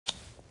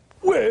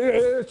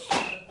With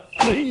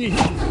the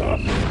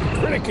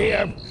critic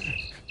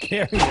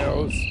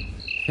cameos.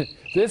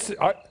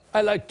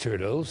 I like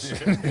turtles.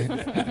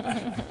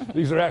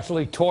 These are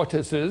actually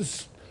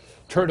tortoises.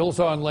 Turtles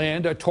on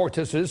land are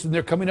tortoises, and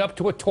they're coming up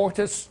to a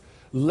tortoise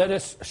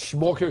lettuce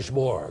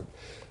smorgasbord.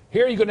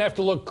 Here you're going to have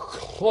to look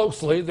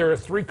closely. There are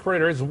three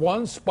critters,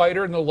 one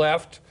spider in the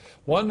left,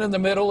 one in the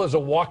middle is a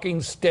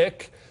walking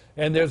stick,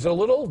 and there's a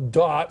little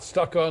dot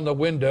stuck on the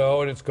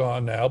window, and it's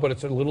gone now, but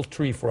it's a little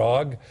tree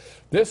frog.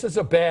 This is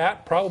a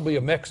bat, probably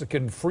a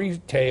Mexican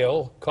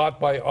freetail, caught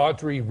by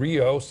Audrey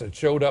Rios that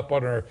showed up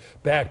on her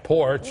back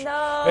porch.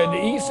 No. And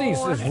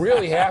Isis is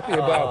really happy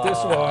about this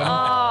one.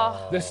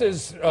 Oh. This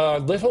is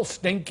Little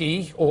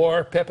Stinky,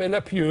 or Pepe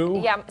Le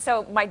Pew. Yeah,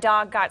 so my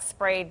dog got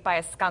sprayed by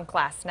a skunk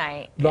last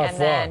night. Not and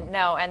fun.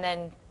 And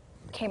then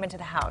came into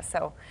the house.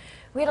 So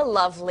we had a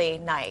lovely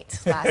night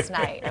last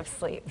night of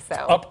sleep. So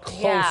Up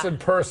close and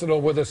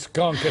personal with a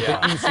skunk at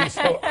the Isis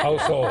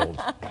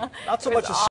household. Not so much a